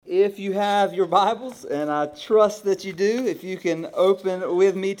if you have your Bibles, and I trust that you do, if you can open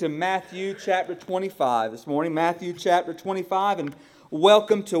with me to Matthew chapter 25 this morning. Matthew chapter 25, and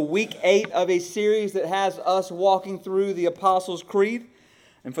welcome to week 8 of a series that has us walking through the Apostles' Creed.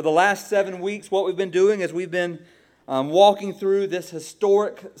 And for the last 7 weeks, what we've been doing is we've been walking through this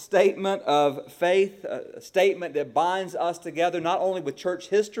historic statement of faith, a statement that binds us together not only with church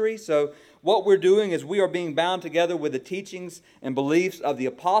history. So what we're doing is we are being bound together with the teachings and beliefs of the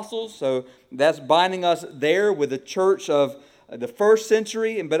apostles. So that's binding us there with the church of the first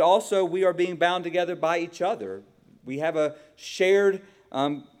century, but also we are being bound together by each other. We have a shared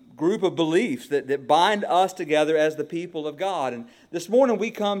group of beliefs that bind us together as the people of God. And this morning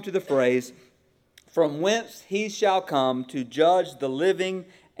we come to the phrase, "From whence he shall come to judge the living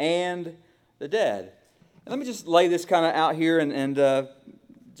and the dead." And let me just lay this kind of out here and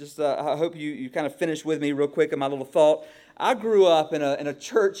I hope you kind of finish with me real quick in my little thought. I grew up in a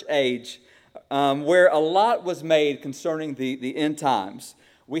church age where a lot was made concerning the end times.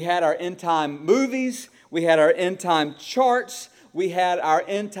 We had our end time movies, we had our end time charts, we had our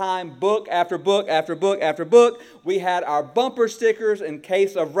end time book after book after book after book. We had our bumper stickers, "In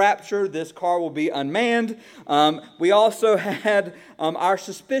case of rapture, this car will be unmanned." We also had our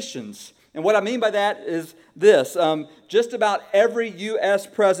suspicions. And what I mean by that is this. Just about every U.S.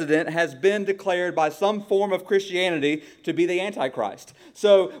 president has been declared by some form of Christianity to be the Antichrist.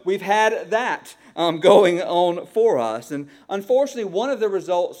 So we've had that going on for us. And unfortunately, one of the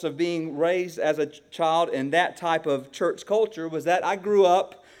results of being raised as a child in that type of church culture was that I grew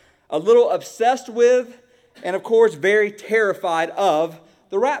up a little obsessed with and, of course, very terrified of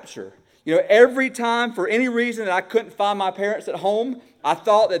the rapture. You know, every time, for any reason that I couldn't find my parents at home, I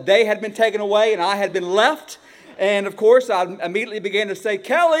thought that they had been taken away and I had been left. And of course, I immediately began to say,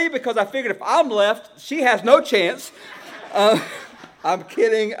 "Kelly," because I figured if I'm left, she has no chance. I'm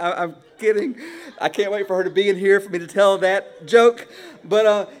kidding. I'm kidding. I can't wait for her to be in here for me to tell that joke.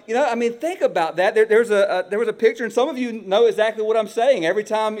 But, think about that. There was a picture, and some of you know exactly what I'm saying. Every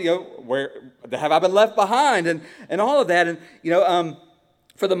time, where have I been left behind and all of that. And,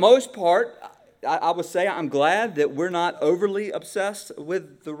 for the most part, I would say I'm glad that we're not overly obsessed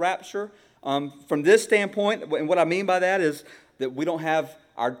with the rapture. From this standpoint, and what I mean by that is that we don't have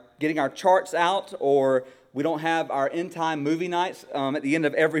getting our charts out, or we don't have our end time movie nights at the end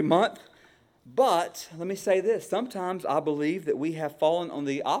of every month. But let me say this, sometimes I believe that we have fallen on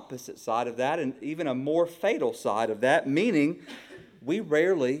the opposite side of that, and even a more fatal side of that, meaning we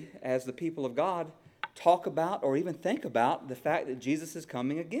rarely, as the people of God, talk about or even think about the fact that Jesus is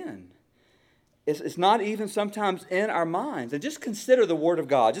coming again. It's not even sometimes in our minds. And just consider the Word of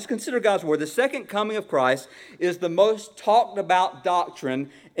God. Just consider God's Word. The second coming of Christ is the most talked about doctrine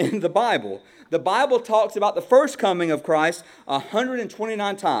in the Bible. The Bible talks about the first coming of Christ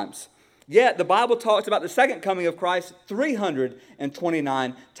 129 times. Yet the Bible talks about the second coming of Christ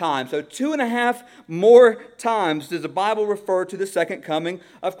 329 times. So 2.5 more times does the Bible refer to the second coming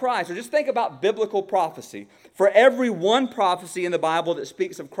of Christ. So just think about biblical prophecy. For every one prophecy in the Bible that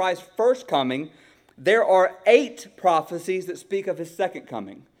speaks of Christ's first coming, there are 8 prophecies that speak of his second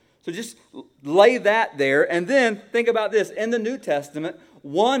coming. So just lay that there. And then think about this. In the New Testament,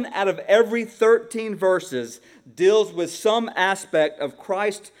 1 out of every 13 verses deals with some aspect of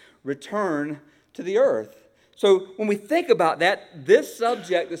Christ's return to the earth. So when we think about that, this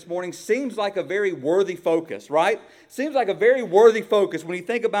subject this morning seems like a very worthy focus, right? Seems like a very worthy focus when you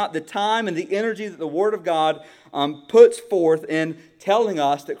think about the time and the energy that the Word of God puts forth in telling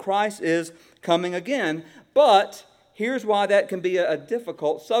us that Christ is coming again. But here's why that can be a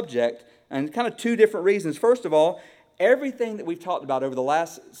difficult subject, and kind of 2 different reasons. First of all, everything that we've talked about over the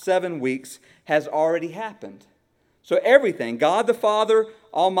last 7 weeks has already happened. So everything, God the Father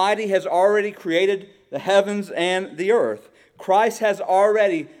Almighty has already created the heavens and the earth. Christ has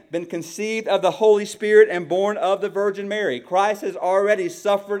already been conceived of the Holy Spirit and born of the Virgin Mary. Christ has already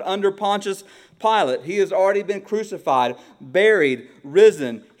suffered under Pontius Pilate. He has already been crucified, buried,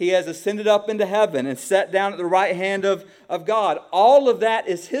 risen. He has ascended up into heaven and sat down at the right hand of God. All of that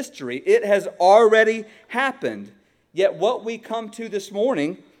is history. It has already happened. Yet what we come to this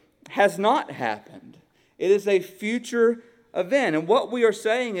morning has not happened. It is a future event. And what we are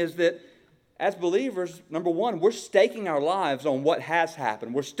saying is that as believers, number one, we're staking our lives on what has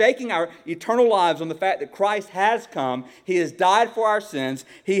happened. We're staking our eternal lives on the fact that Christ has come. He has died for our sins.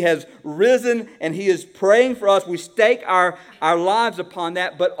 He has risen and He is praying for us. We stake our lives upon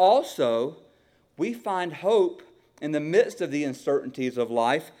that. But also, we find hope in the midst of the uncertainties of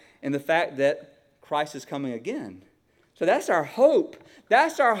life in the fact that Christ is coming again. So that's our hope.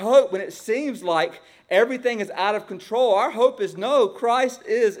 That's our hope when it seems like everything is out of control. Our hope is no, Christ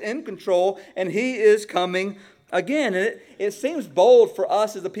is in control and He is coming again. And it seems bold for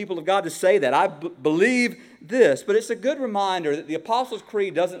us as the people of God to say that. I believe this, but it's a good reminder that the Apostles'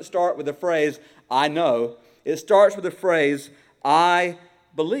 Creed doesn't start with the phrase, I know. It starts with the phrase, I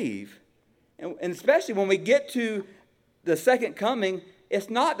believe. And especially when we get to the second coming, it's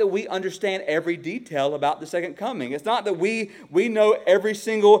not that we understand every detail about the second coming. It's not that we know every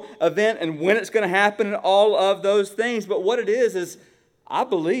single event and when it's going to happen and all of those things. But what it is I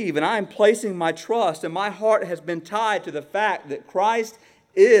believe and I am placing my trust and my heart has been tied to the fact that Christ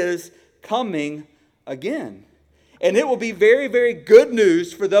is coming again. And it will be very, very good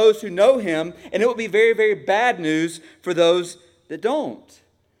news for those who know Him, and it will be very, very bad news for those that don't.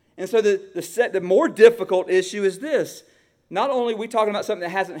 And so the more difficult issue is this. Not only are we talking about something that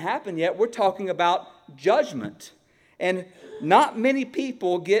hasn't happened yet, we're talking about judgment. And not many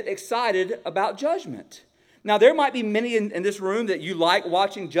people get excited about judgment. Now, there might be many in this room that you like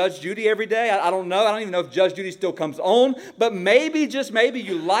watching Judge Judy every day. I don't know. I don't even know if Judge Judy still comes on. But maybe, just maybe,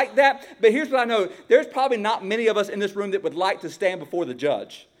 you like that. But here's what I know. There's probably not many of us in this room that would like to stand before the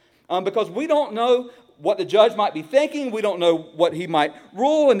judge. Because we don't know what the judge might be thinking. We don't know what he might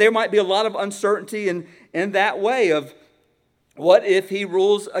rule. And there might be a lot of uncertainty in that way of, what if he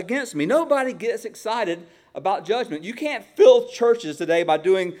rules against me? Nobody gets excited about judgment. You can't fill churches today by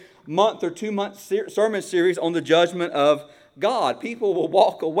doing month or 2 month sermon series on the judgment of God. People will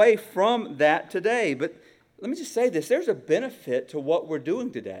walk away from that today. But let me just say this. There's a benefit to what we're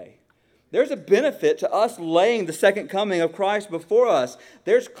doing today. There's a benefit to us laying the second coming of Christ before us.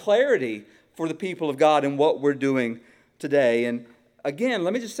 There's clarity for the people of God in what we're doing today. And again,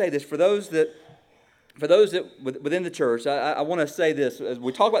 let me just say this. For those that within the church, I want to say this. As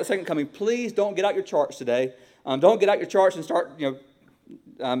we talk about the second coming, please don't get out your charts today. Don't get out your charts and start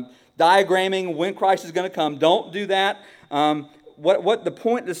diagramming when Christ is going to come. Don't do that. What the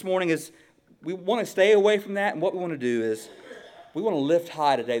point this morning is, we want to stay away from that. And what we want to do is we want to lift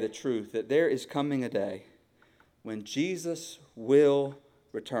high today the truth that there is coming a day when Jesus will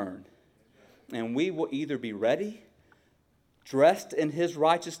return. And we will either be ready, dressed in His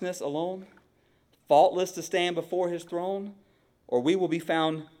righteousness alone, faultless to stand before His throne, or we will be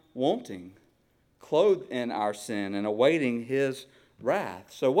found wanting, clothed in our sin and awaiting His wrath.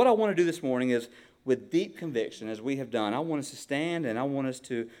 So what I want to do this morning is, with deep conviction, as we have done, I want us to stand and I want us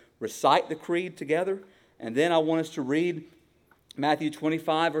to recite the creed together, and then I want us to read Matthew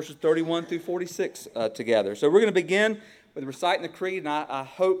 25, verses 31 through 46 together. So we're going to begin with reciting the creed, and I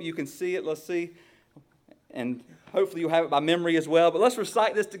hope you can see it. Let's see. And hopefully you'll have it by memory as well. But let's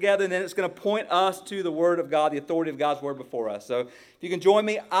recite this together, and then it's going to point us to the Word of God, the authority of God's Word before us. So if you can join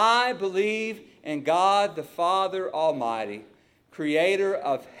me. I believe in God the Father Almighty, creator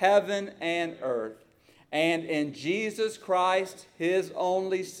of heaven and earth, and in Jesus Christ, His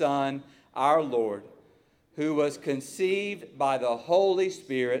only Son, our Lord, who was conceived by the Holy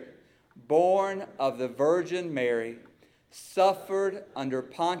Spirit, born of the Virgin Mary, suffered under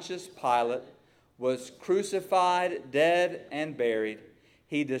Pontius Pilate, was crucified, dead, and buried.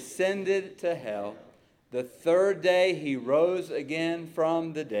 He descended to hell. The third day He rose again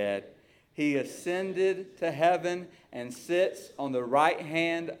from the dead. He ascended to heaven and sits on the right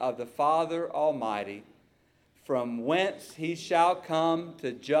hand of the Father Almighty, from whence He shall come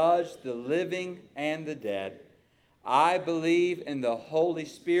to judge the living and the dead. I believe in the Holy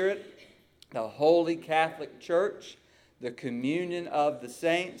Spirit, the Holy Catholic Church, the communion of the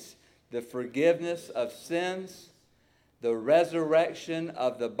saints, the forgiveness of sins, the resurrection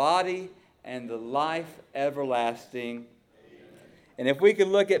of the body, and the life everlasting. And if we could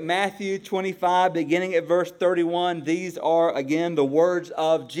look at Matthew 25, beginning at verse 31, these are, again, the words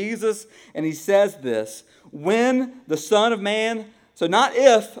of Jesus. And He says this, when the Son of Man, so not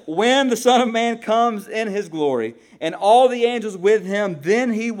if, when the Son of Man comes in His glory, and all the angels with Him,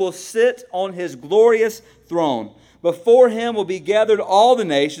 then He will sit on His glorious throne. Before Him will be gathered all the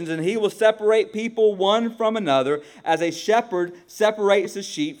nations, and He will separate people one from another, as a shepherd separates the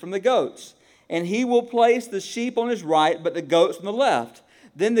sheep from the goats. And He will place the sheep on His right, but the goats on the left.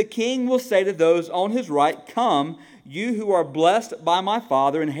 Then the King will say to those on His right, come, you who are blessed by my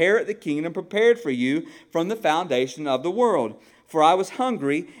Father, inherit the kingdom prepared for you from the foundation of the world. For I was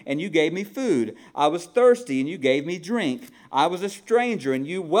hungry, and you gave me food. I was thirsty, and you gave me drink. I was a stranger, and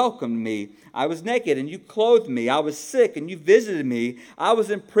you welcomed me. I was naked, and you clothed me. I was sick, and you visited me. I was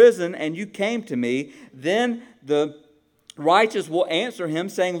in prison, and you came to me. Then the righteous will answer him,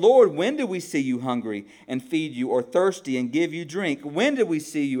 saying, Lord, when did we see you hungry and feed you, or thirsty and give you drink? When did we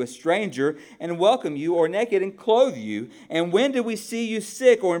see you a stranger and welcome you, or naked and clothe you? And when did we see you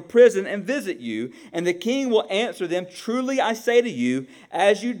sick or in prison and visit you? And the king will answer them, Truly I say to you,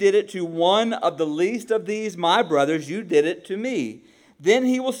 as you did it to one of the least of these my brothers, you did it to me. Then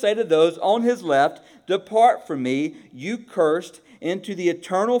he will say to those on his left, Depart from me, you cursed, into the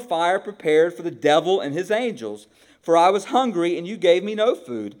eternal fire prepared for the devil and his angels. For I was hungry, and you gave me no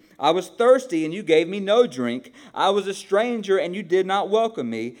food. I was thirsty, and you gave me no drink. I was a stranger, and you did not welcome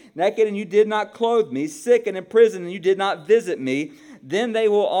me. Naked, and you did not clothe me. Sick and in prison, and you did not visit me. Then they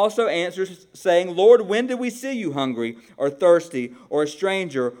will also answer, saying, Lord, when did we see you hungry, or thirsty, or a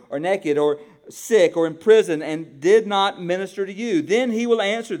stranger, or naked, or sick, or in prison, and did not minister to you? Then he will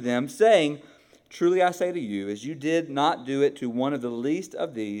answer them, saying, Truly I say to you, as you did not do it to one of the least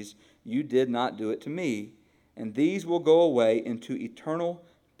of these, you did not do it to me. And these will go away into eternal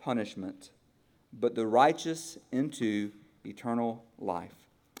punishment, but the righteous into eternal life.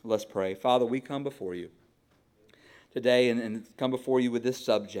 Let's pray. Father, we come before you today and come before you with this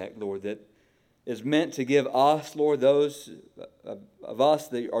subject, Lord, that is meant to give us, Lord, those of us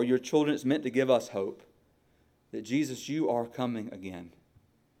that are your children, it's meant to give us hope that, Jesus, you are coming again.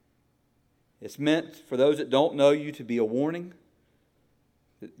 It's meant for those that don't know you to be a warning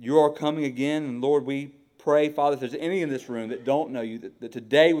that you are coming again. And Lord, we pray, Father, if there's any in this room that don't know you, that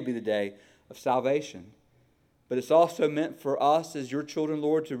today would be the day of salvation. But it's also meant for us as your children,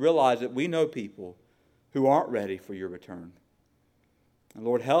 Lord, to realize that we know people who aren't ready for your return. And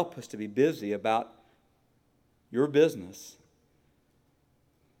Lord, help us to be busy about your business.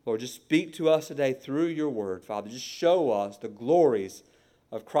 Lord, just speak to us today through your word, Father. Just show us the glories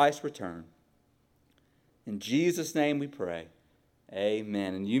of Christ's return. In Jesus' name we pray.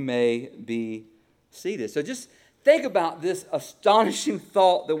 Amen. And you may be seated. So just think about this astonishing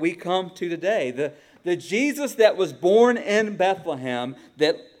thought that we come to today. The Jesus that was born in Bethlehem,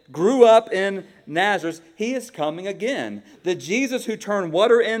 that grew up in Nazareth, he is coming again. The Jesus who turned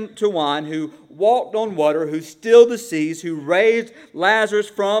water into wine, who walked on water, who stilled the seas, who raised Lazarus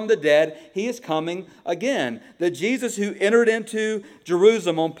from the dead, he is coming again. The Jesus who entered into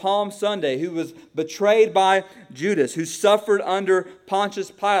Jerusalem on Palm Sunday, who was betrayed by Judas, who suffered under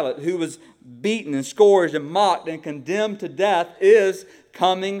Pontius Pilate, who was beaten and scourged and mocked and condemned to death, is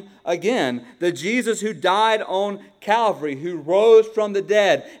coming again. The Jesus who died on Calvary, who rose from the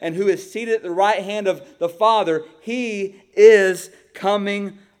dead, and who is seated at the right hand of the Father, he is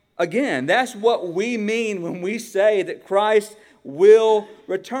coming again. That's what we mean when we say that Christ will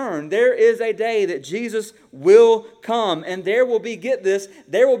return. There is a day that Jesus will come, and there will be, get this,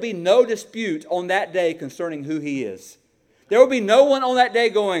 there will be no dispute on that day concerning who he is. There will be no one on that day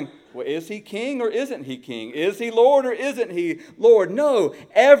going, well, is he king or isn't he king? Is he Lord or isn't he Lord? No,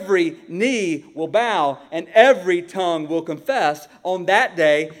 every knee will bow and every tongue will confess on that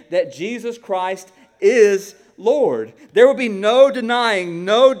day that Jesus Christ is Lord. There will be no denying,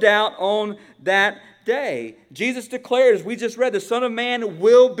 no doubt on that day. Jesus declared, as we just read, the Son of Man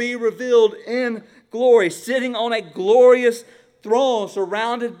will be revealed in glory, sitting on a glorious throne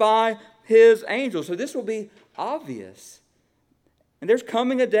surrounded by his angels. So this will be obvious. And there's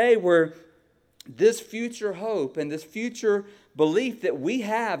coming a day where this future hope and this future belief that we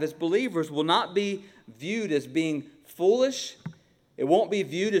have as believers will not be viewed as being foolish. It won't be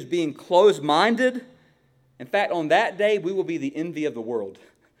viewed as being closed-minded. In fact, on that day, we will be the envy of the world.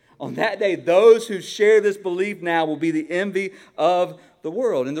 On that day, those who share this belief now will be the envy of the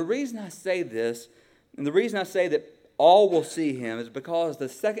world. And the reason I say this, and the reason I say that all will see him, is because the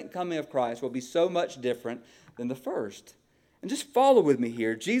second coming of Christ will be so much different than the first. And just follow with me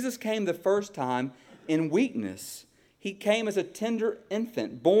here. Jesus came the first time in weakness. He came as a tender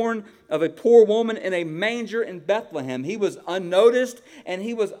infant, born of a poor woman in a manger in Bethlehem. He was unnoticed and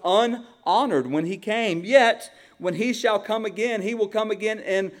he was unhonored when he came. Yet, when he shall come again, he will come again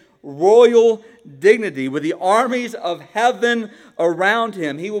in royal dignity with the armies of heaven around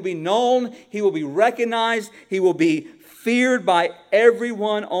him. He will be known, he will be recognized, he will be feared by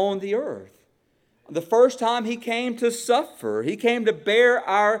everyone on the earth. The first time he came to suffer, he came to bear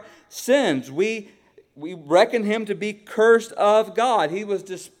our sins. We reckon him to be cursed of God. He was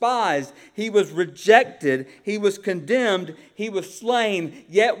despised. He was rejected. He was condemned. He was slain.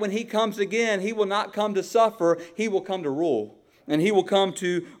 Yet when he comes again, he will not come to suffer. He will come to rule. And he will come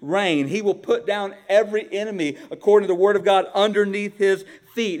to reign. He will put down every enemy, according to the word of God, underneath his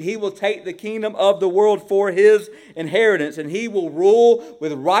feet. He will take the kingdom of the world for his inheritance. And he will rule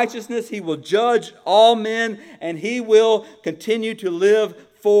with righteousness. He will judge all men. And he will continue to live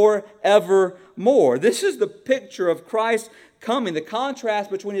forevermore. more. This is the picture of Christ coming. The contrast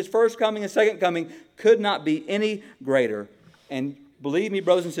between his first coming and second coming could not be any greater. And believe me,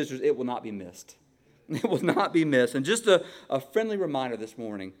 brothers and sisters, it will not be missed. It will not be missed. And just a friendly reminder this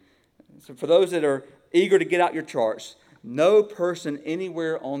morning, so for those that are eager to get out your charts, no person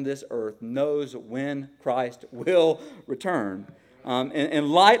anywhere on this earth knows when Christ will return. In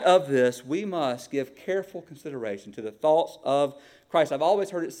light of this, we must give careful consideration to the thoughts of Christ. I've always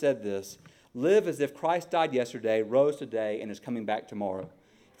heard it said this: live as if Christ died yesterday, rose today, and is coming back tomorrow.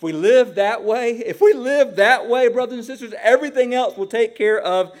 If we live that way, brothers and sisters, everything else will take care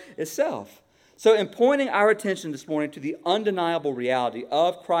of itself. So in pointing our attention this morning to the undeniable reality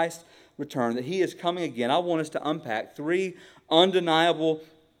of Christ's return, that he is coming again, I want us to unpack three undeniable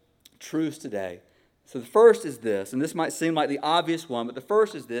truths today. So the first is this, and this might seem like the obvious one, but the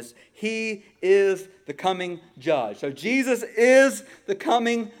first is this: he is the coming judge. So Jesus is the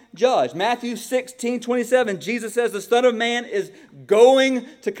coming judge. Matthew 16:27, Jesus says the Son of Man is going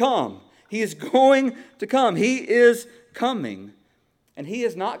to come. He is going to come. He is coming. And he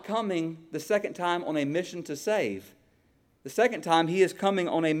is not coming the second time on a mission to save. The second time, he is coming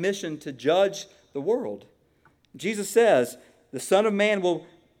on a mission to judge the world. Jesus says the Son of Man will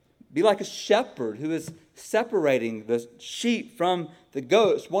be like a shepherd who is separating the sheep from the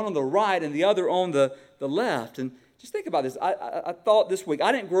goats, one on the right and the other on the left. And just think about this. I thought this week,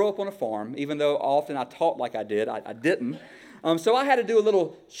 I didn't grow up on a farm, even though often I talk like I did. I didn't. So I had to do a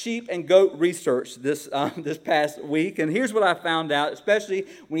little sheep and goat research this past week. And here's what I found out, especially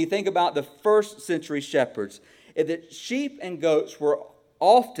when you think about the first century shepherds, is that sheep and goats were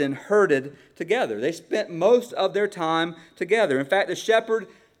often herded together. They spent most of their time together. In fact, the shepherd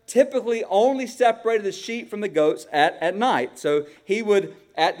typically only separated the sheep from the goats at night. So he would,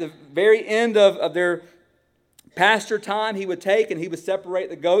 at the very end of their pasture time, he would take and he would separate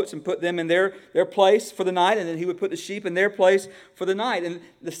the goats and put them in their place for the night, and then he would put the sheep in their place for the night. And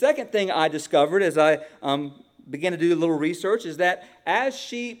the second thing I discovered as I began to do a little research is that as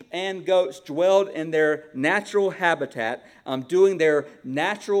sheep and goats dwelled in their natural habitat, doing their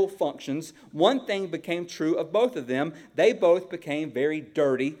natural functions, one thing became true of both of them: they both became very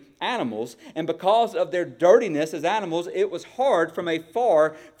dirty animals. And because of their dirtiness as animals, it was hard from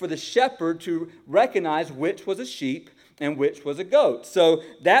afar for the shepherd to recognize which was a sheep and which was a goat. So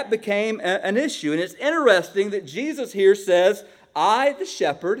that became an issue. And it's interesting that Jesus here says, I, the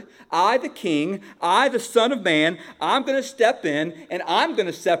shepherd, I, the king, I, the Son of Man, I'm going to step in and I'm going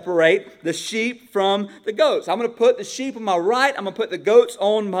to separate the sheep from the goats. I'm going to put the sheep on my right. I'm going to put the goats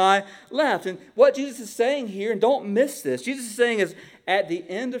on my left. And what Jesus is saying here, and don't miss this, Jesus is saying is, at the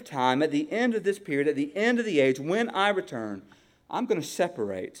end of time, at the end of this period, at the end of the age, when I return, I'm going to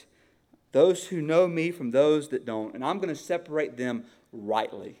separate those who know me from those that don't. And I'm going to separate them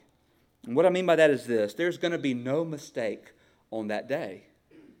rightly. And what I mean by that is this: there's going to be no mistake on that day.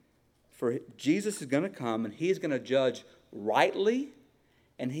 For Jesus is going to come and he is going to judge rightly,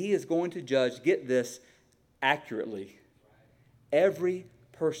 and he is going to judge, get this, accurately, every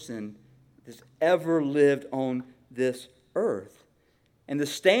person that's ever lived on this earth. And the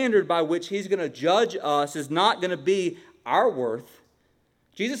standard by which he's going to judge us is not going to be our worth.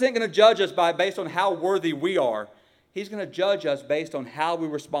 Jesus ain't going to judge us based on how worthy we are. He's going to judge us based on how we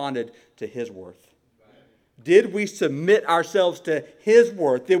responded to his worth. Did we submit ourselves to his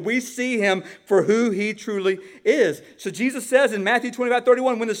worth? Did we see him for who he truly is? So Jesus says in Matthew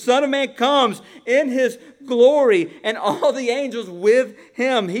 25:31, when the Son of Man comes in his glory and all the angels with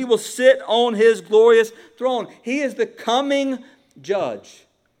him, he will sit on his glorious throne. He is the coming judge.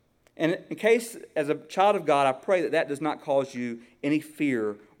 And in case, as a child of God, I pray that does not cause you any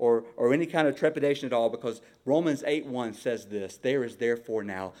fear or any kind of trepidation at all, because Romans 8:1 says this: there is therefore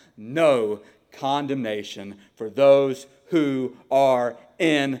now no condemnation for those who are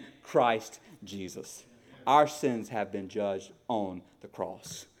in Christ Jesus. Our sins have been judged on the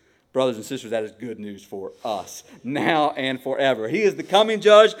cross. Brothers and sisters, that is good news for us now and forever. He is the coming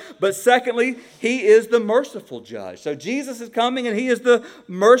judge, but secondly, he is the merciful judge. So Jesus is coming and he is the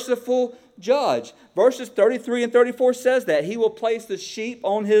merciful judge. Verses 33 and 34 says that he will place the sheep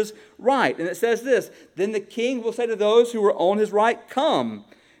on his right. And it says this: then the king will say to those who are on his right, come,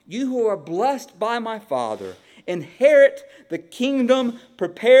 you who are blessed by my Father, inherit the kingdom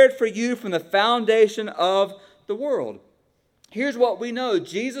prepared for you from the foundation of the world. Here's what we know: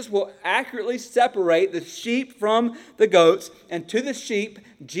 Jesus will accurately separate the sheep from the goats, and to the sheep,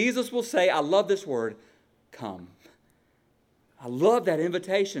 Jesus will say, I love this word, come. I love that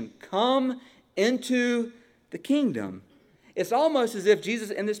invitation. Come into the kingdom. It's almost as if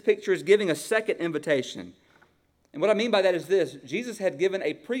Jesus in this picture is giving a second invitation. And what I mean by that is this: Jesus had given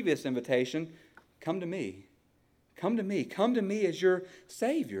a previous invitation come to me. Come to me. Come to me as your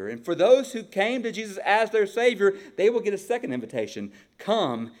Savior. And for those who came to Jesus as their Savior, they will get a second invitation.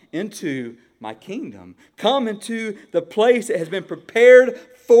 Come into my kingdom. Come into the place that has been prepared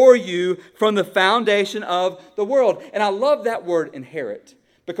for you from the foundation of the world. And I love that word, inherit,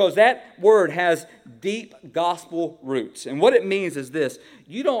 because that word has deep gospel roots. And what it means is this: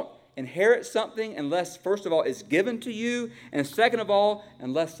 you don't inherit something unless, first of all, it's given to you, and second of all,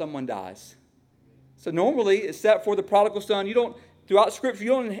 unless someone dies. So normally, except for the prodigal son, throughout Scripture,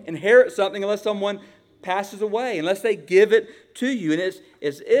 you don't inherit something unless someone passes away, unless they give it to you. And it's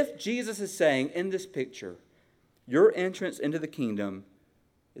as if Jesus is saying in this picture, your entrance into the kingdom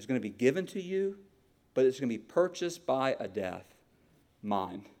is going to be given to you, but it's going to be purchased by a death,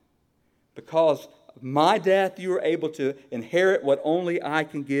 mine. Because of my death, you are able to inherit what only I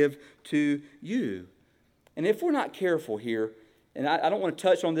can give to you. And if we're not careful here, and I don't want to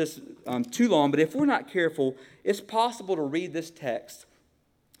touch on this too long, but if we're not careful, it's possible to read this text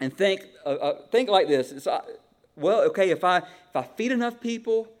and think like this. If I feed enough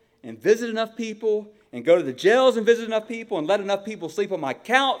people and visit enough people and go to the jails and visit enough people and let enough people sleep on my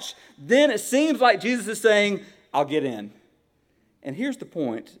couch, then it seems like Jesus is saying, I'll get in. And here's the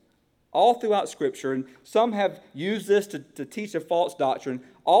point. All throughout Scripture, and some have used this to teach a false doctrine,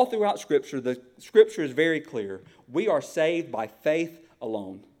 all throughout Scripture, the Scripture is very clear. We are saved by faith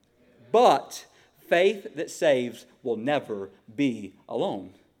alone. But faith that saves will never be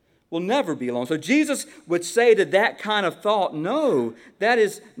alone. Will never be alone. So Jesus would say to that kind of thought, no, that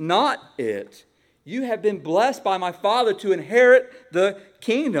is not it. You have been blessed by my Father to inherit the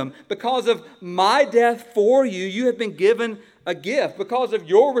kingdom. Because of my death for you, you have been given a gift. Because of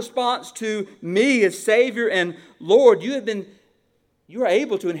your response to me as Savior and Lord, you are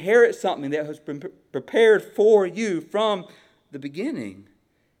able to inherit something that has been prepared for you from the beginning.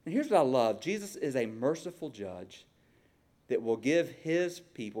 And here's what I love. Jesus is a merciful judge that will give his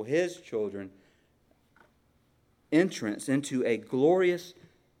people, his children, entrance into a glorious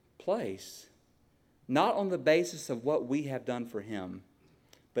place. Not on the basis of what we have done for him,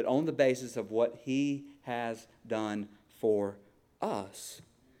 but on the basis of what he has done for us.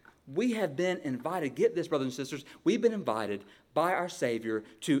 We have been invited, get this, brothers and sisters, we've been invited by our Savior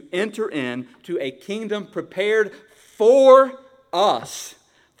to enter into a kingdom prepared for us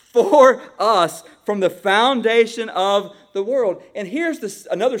from the foundation of the world. And here's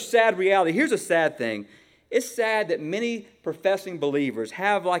another sad reality. Here's a sad thing. It's sad that many professing believers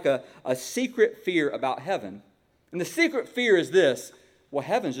have like a secret fear about heaven. And the secret fear is this: well,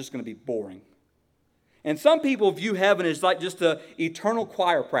 heaven's just going to be boring. And some people view heaven as like just an eternal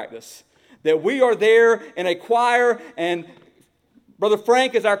choir practice. That we are there in a choir, and Brother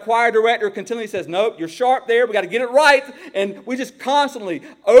Frank, as our choir director, continually says, nope, you're sharp there, we got to get it right. And we just constantly,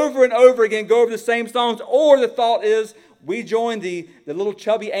 over and over again, go over the same songs. Or the thought is, we join the little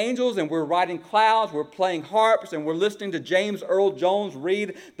chubby angels, and we're riding clouds, we're playing harps, and we're listening to James Earl Jones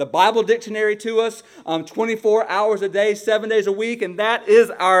read the Bible dictionary to us 24 hours a day, 7 days a week, and that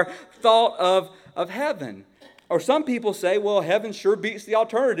is our thought of heaven. Or some people say, well, heaven sure beats the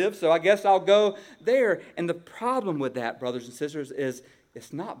alternative, so I guess I'll go there. And the problem with that, brothers and sisters, is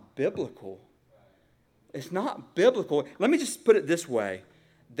it's not biblical. It's not biblical. Let me just put it this way.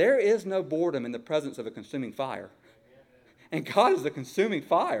 There is no boredom in the presence of a consuming fire. And God is a consuming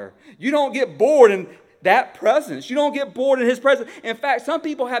fire. You don't get bored in that presence. You don't get bored in his presence. In fact, some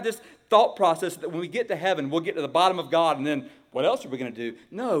people have this thought process that when we get to heaven, we'll get to the bottom of God, and then what else are we going to do?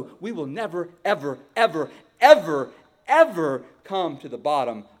 No, we will never, ever, ever, ever, ever come to the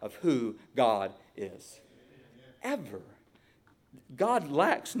bottom of who God is. Ever. God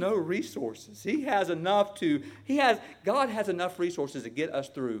lacks no resources. God has enough resources to get us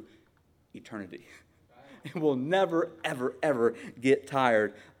through eternity. And we'll never, ever, ever get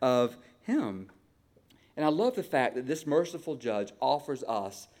tired of him. And I love the fact that this merciful judge offers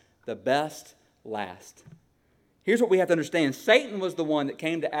us the best last. Here's what we have to understand. Satan was the one that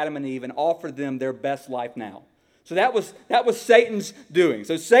came to Adam and Eve and offered them their best life now. So that was Satan's doing.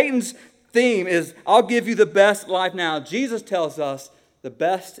 So Satan's theme is, I'll give you the best life now. Jesus tells us the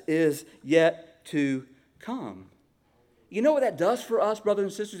best is yet to come. You know what that does for us, brothers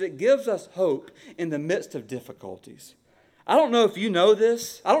and sisters? It gives us hope in the midst of difficulties. I don't know if you know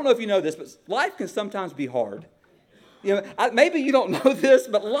this, but life can sometimes be hard. Maybe you don't know this,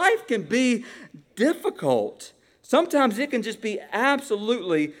 but life can be difficult. Sometimes it can just be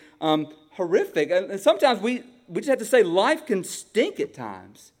absolutely horrific. And sometimes we just have to say life can stink at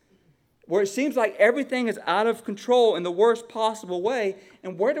times, where it seems like everything is out of control in the worst possible way.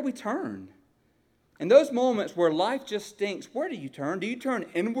 And where do we turn? In those moments where life just stinks, where do you turn? Do you turn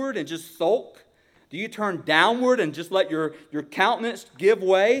inward and just sulk? Do you turn downward and just let your countenance give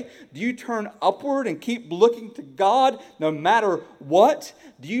way? Do you turn upward and keep looking to God no matter what?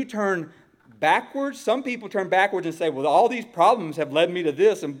 Do you turn backwards? Some people turn backwards and say, well, all these problems have led me to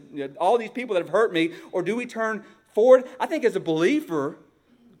this, and all these people that have hurt me. Or do we turn forward? I think as a believer,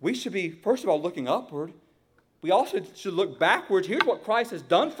 we should be, first of all, looking upward. We also should look backwards. Here's what Christ has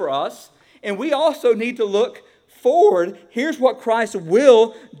done for us. And we also need to look forward. Here's what Christ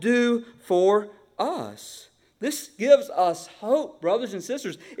will do for us. This gives us hope, brothers and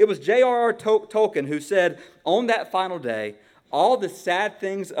sisters. It was J.R.R. Tolkien who said, on that final day, all the sad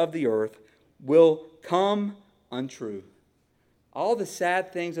things of the earth will come untrue. All the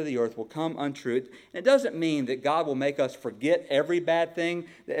sad things of the earth will come untrue. And it doesn't mean that God will make us forget every bad thing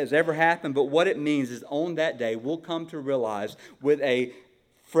that has ever happened, but what it means is on that day we'll come to realize with a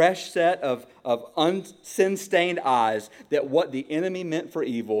fresh set of sin-stained eyes that what the enemy meant for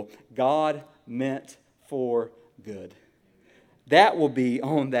evil, God meant for good. That will be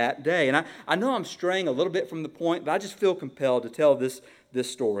on that day. And I know I'm straying a little bit from the point, but I just feel compelled to tell this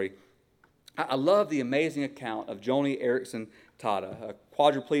story. I love the amazing account of Joni Eareckson Tada, a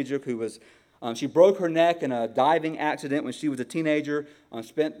quadriplegic who was, she broke her neck in a diving accident when she was a teenager, has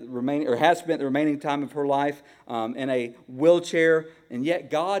spent the remaining time of her life in a wheelchair, and yet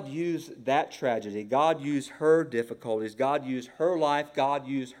God used that tragedy, God used her difficulties, God used her life, God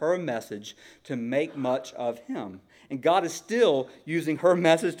used her message to make much of Him. And God is still using her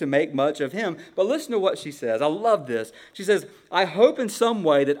message to make much of Him. But listen to what she says. I love this. She says, I hope in some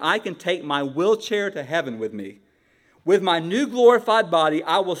way that I can take my wheelchair to heaven with me. With my new glorified body,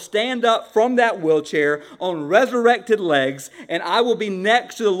 I will stand up from that wheelchair on resurrected legs, and I will be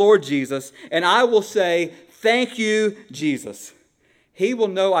next to the Lord Jesus, and I will say, thank you, Jesus. He will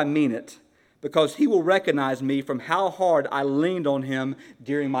know I mean it, because He will recognize me from how hard I leaned on Him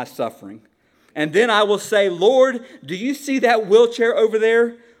during my suffering. And then I will say, Lord, do you see that wheelchair over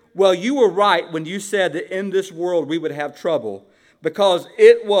there? Well, you were right when you said that in this world we would have trouble, because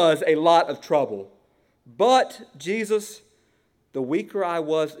it was a lot of trouble. But, Jesus, the weaker I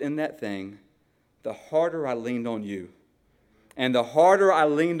was in that thing, the harder I leaned on you. And the harder I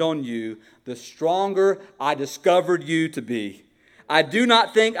leaned on you, the stronger I discovered you to be. I do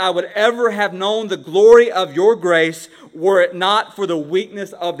not think I would ever have known the glory of your grace were it not for the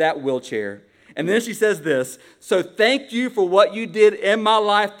weakness of that wheelchair. And then she says this, so thank you for what you did in my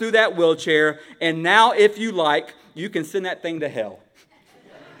life through that wheelchair, and now, if you like, you can send that thing to hell.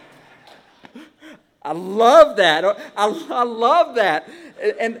 I love that. I love that.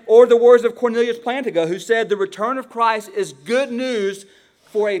 Or the words of Cornelius Plantinga, who said, the return of Christ is good news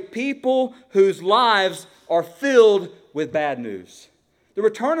for a people whose lives are filled with bad news. The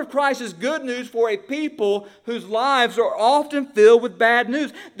return of Christ is good news for a people whose lives are often filled with bad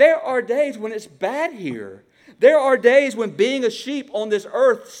news. There are days when it's bad here. There are days when being a sheep on this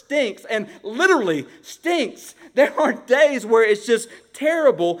earth stinks, and literally stinks. There are days where it's just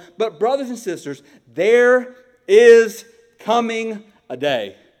terrible. But brothers and sisters, there is coming a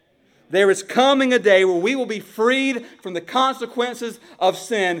day. There is coming a day where we will be freed from the consequences of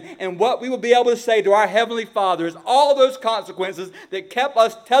sin. And what we will be able to say to our Heavenly Father is all those consequences that kept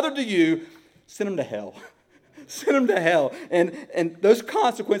us tethered to you, send them to hell. Send them to hell. And those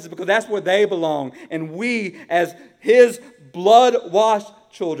consequences, because that's where they belong. And we, as His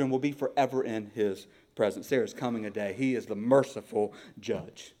blood-washed children, will be forever in His presence. There is coming a day. He is the merciful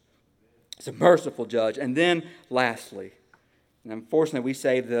judge. He's a merciful judge. And then, lastly, and unfortunately, we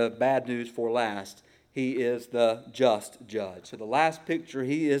save the bad news for last. He is the just judge. So the last picture,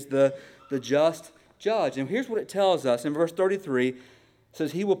 He is the just judge. And here's what it tells us. In verse 33, it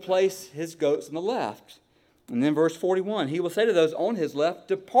says, He will place His goats on the left. And then verse 41, He will say to those on His left,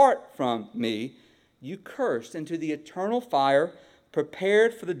 depart from me, you cursed, into the eternal fire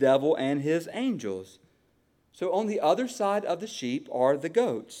prepared for the devil and his angels. So on the other side of the sheep are the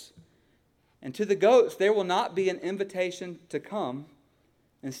goats. And to the goats there will not be an invitation to come.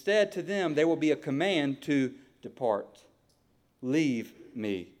 Instead, to them there will be a command to depart. Leave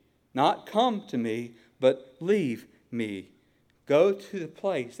me. Not come to me, but leave me. Go to the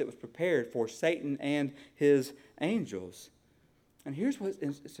place that was prepared for Satan and his angels. And here's what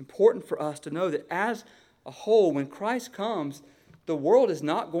it's important for us to know, that as a whole, when Christ comes, the world is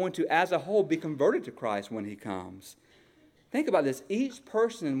not going to, as a whole, be converted to Christ when He comes. Think about this. Each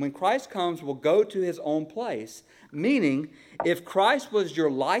person, when Christ comes, will go to his own place. Meaning, if Christ was your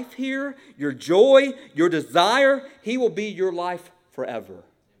life here, your joy, your desire, He will be your life forever.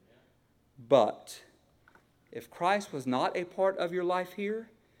 But if Christ was not a part of your life here,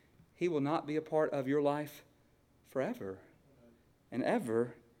 He will not be a part of your life forever and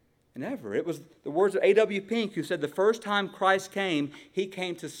ever and ever. It was the words of A.W. Pink, who said the first time Christ came, he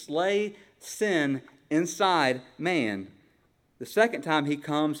came to slay sin inside man. The second time he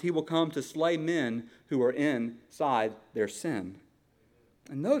comes, he will come to slay men who are inside their sin.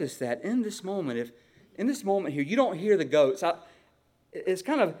 And notice that in this moment, here, you don't hear the goats. It's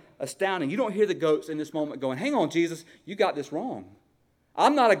kind of astounding. You don't hear the goats in this moment going, hang on, Jesus, you got this wrong.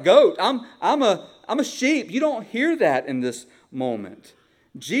 I'm not a goat. I'm a sheep. You don't hear that in this moment.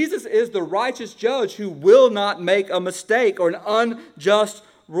 Jesus is the righteous judge who will not make a mistake or an unjust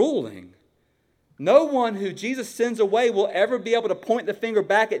ruling. No one who Jesus sends away will ever be able to point the finger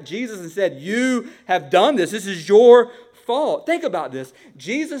back at Jesus and said, you have done this. This is your fault. Think about this.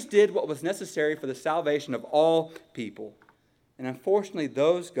 Jesus did what was necessary for the salvation of all people. And unfortunately,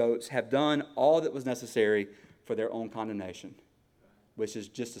 those goats have done all that was necessary for their own condemnation, which is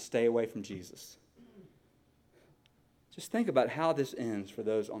just to stay away from Jesus. Just think about how this ends for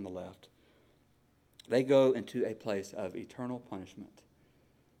those on the left. They go into a place of eternal punishment.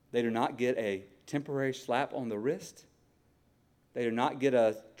 They do not get a temporary slap on the wrist. They do not get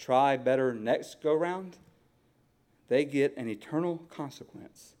a try better next go round. They get an eternal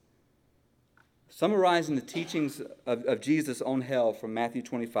consequence. Summarizing the teachings of Jesus on hell from Matthew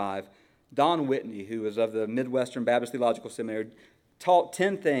 25, Don Whitney, who was of the Midwestern Baptist Theological Seminary, taught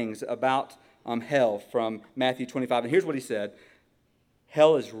 10 things about hell from Matthew 25. And here's what he said.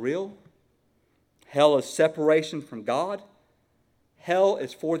 Hell is real. Hell is separation from God. Hell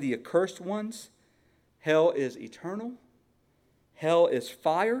is for the accursed ones. Hell is eternal. Hell is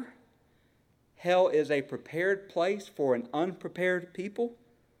fire. Hell is a prepared place for an unprepared people.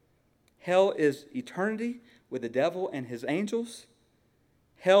 Hell is eternity with the devil and his angels.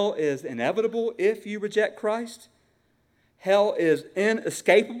 Hell is inevitable if you reject Christ. Hell is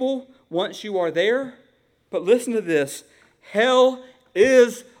inescapable once you are there. But listen to this. Hell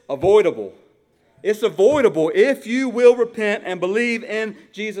is avoidable. It's avoidable if you will repent and believe in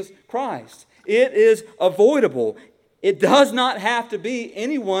Jesus Christ. It is avoidable. It does not have to be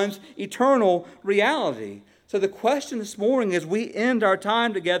anyone's eternal reality. So the question this morning as we end our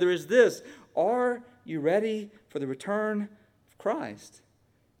time together is this. Are you ready for the return of Christ?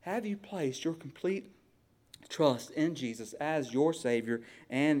 Have you placed your complete trust in Jesus as your Savior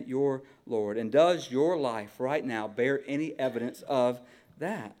and your Lord? And does your life right now bear any evidence of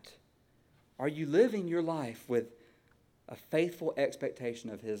that? Are you living your life with a faithful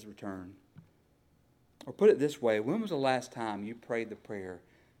expectation of His return? Or put it this way, when was the last time you prayed the prayer,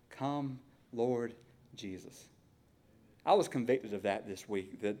 "Come, Lord Jesus"? I was convicted of that this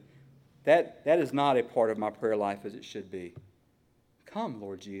week, that is not a part of my prayer life as it should be. Come,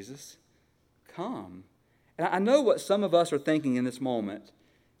 Lord Jesus, come. And I know what some of us are thinking in this moment.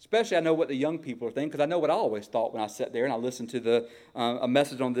 Especially I know what the young people are thinking, because I know what I always thought when I sat there and I listened to a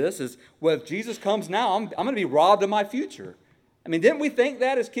message on this is, well, if Jesus comes now, I'm going to be robbed of my future. I mean, didn't we think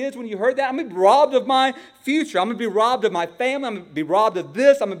that as kids when you heard that? I'm going to be robbed of my future. I'm going to be robbed of my family. I'm going to be robbed of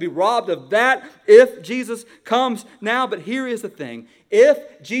this. I'm going to be robbed of that if Jesus comes now. But here is the thing.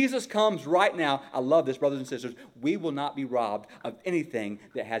 If Jesus comes right now, I love this, brothers and sisters, we will not be robbed of anything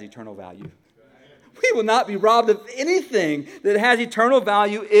that has eternal value. We will not be robbed of anything that has eternal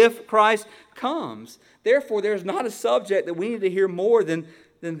value if Christ comes. Therefore, there's not a subject that we need to hear more than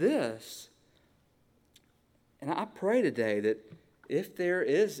this. And I pray today that if there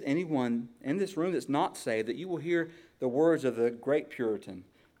is anyone in this room that's not saved, that you will hear the words of the great Puritan,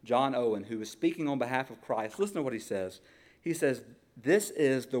 John Owen, who is speaking on behalf of Christ. Listen to what he says. He says, "This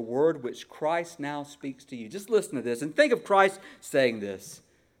is the word which Christ now speaks to you." Just listen to this and think of Christ saying this.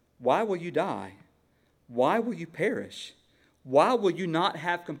 "Why will you die? Why will you perish? Why will you not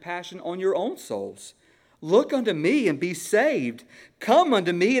have compassion on your own souls? Look unto me and be saved. Come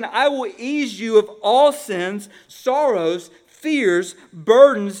unto me, and I will ease you of all sins, sorrows, fears,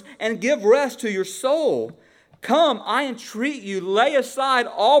 burdens, and give rest to your soul. Come, I entreat you, lay aside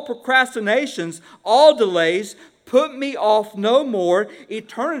all procrastinations, all delays. Put me off no more.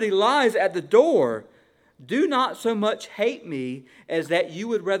 Eternity lies at the door. Do not so much hate me as that you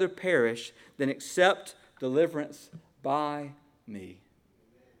would rather perish than accept deliverance by me."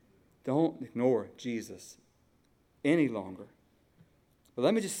 Don't ignore Jesus any longer. But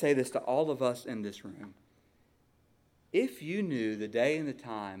let me just say this to all of us in this room. If you knew the day and the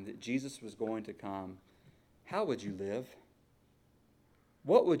time that Jesus was going to come, how would you live?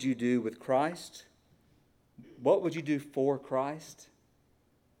 What would you do with Christ? What would you do for Christ?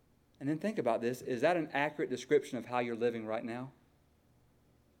 And then think about this. Is that an accurate description of how you're living right now?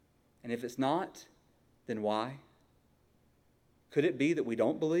 And if it's not, then why? Could it be that we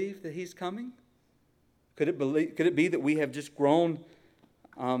don't believe that He's coming? Could it be that we have just grown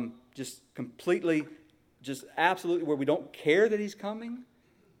just completely, just absolutely where we don't care that He's coming?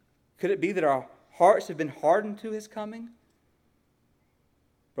 Could it be that our hearts have been hardened to His coming?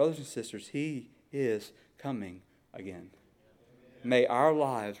 Brothers and sisters, He is coming again. May our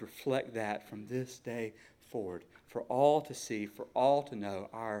lives reflect that from this day forward, for all to see, for all to know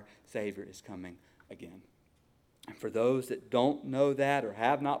our Savior is coming again. And for those that don't know that or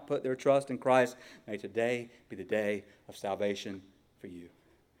have not put their trust in Christ, may today be the day of salvation for you.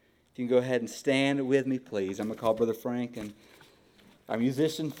 If you can go ahead and stand with me, please. I'm going to call Brother Frank and our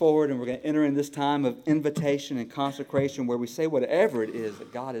musician forward, and we're going to enter in this time of invitation and consecration where we say whatever it is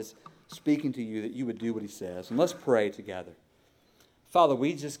that God is speaking to you, that you would do what He says. And let's pray together. Father,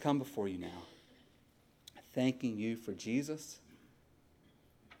 we just come before you now, thanking you for Jesus,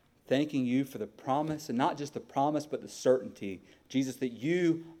 thanking you for the promise, and not just the promise, but the certainty, Jesus, that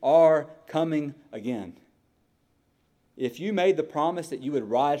you are coming again. If you made the promise that you would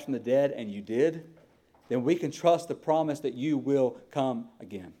rise from the dead, and you did, then we can trust the promise that you will come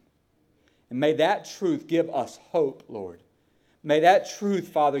again. And may that truth give us hope, Lord. May that truth,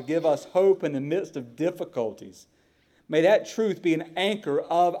 Father, give us hope in the midst of difficulties. May that truth be an anchor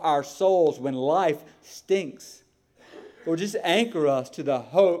of our souls when life stinks. Lord, just anchor us to the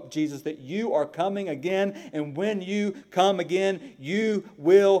hope, Jesus, that you are coming again. And when you come again, you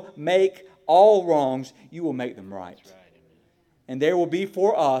will make all wrongs, you will make them right. And there will be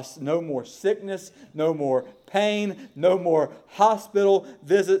for us no more sickness, no more pain, no more hospital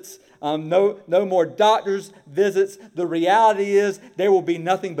visits, no more doctor's visits. The reality is there will be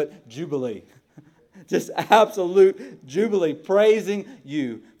nothing but jubilee. Just absolute jubilee, praising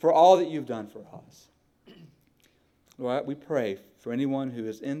you for all that you've done for us. Lord, we pray for anyone who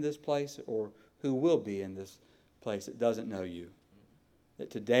is in this place or who will be in this place that doesn't know you, that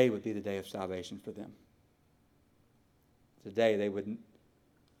today would be the day of salvation for them. Today they would,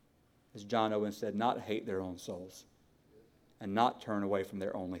 as John Owen said, not hate their own souls and not turn away from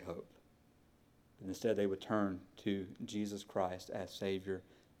their only hope. But instead they would turn to Jesus Christ as Savior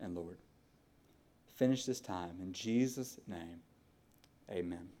and Lord. Finish this time in Jesus' name.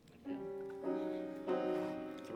 Amen.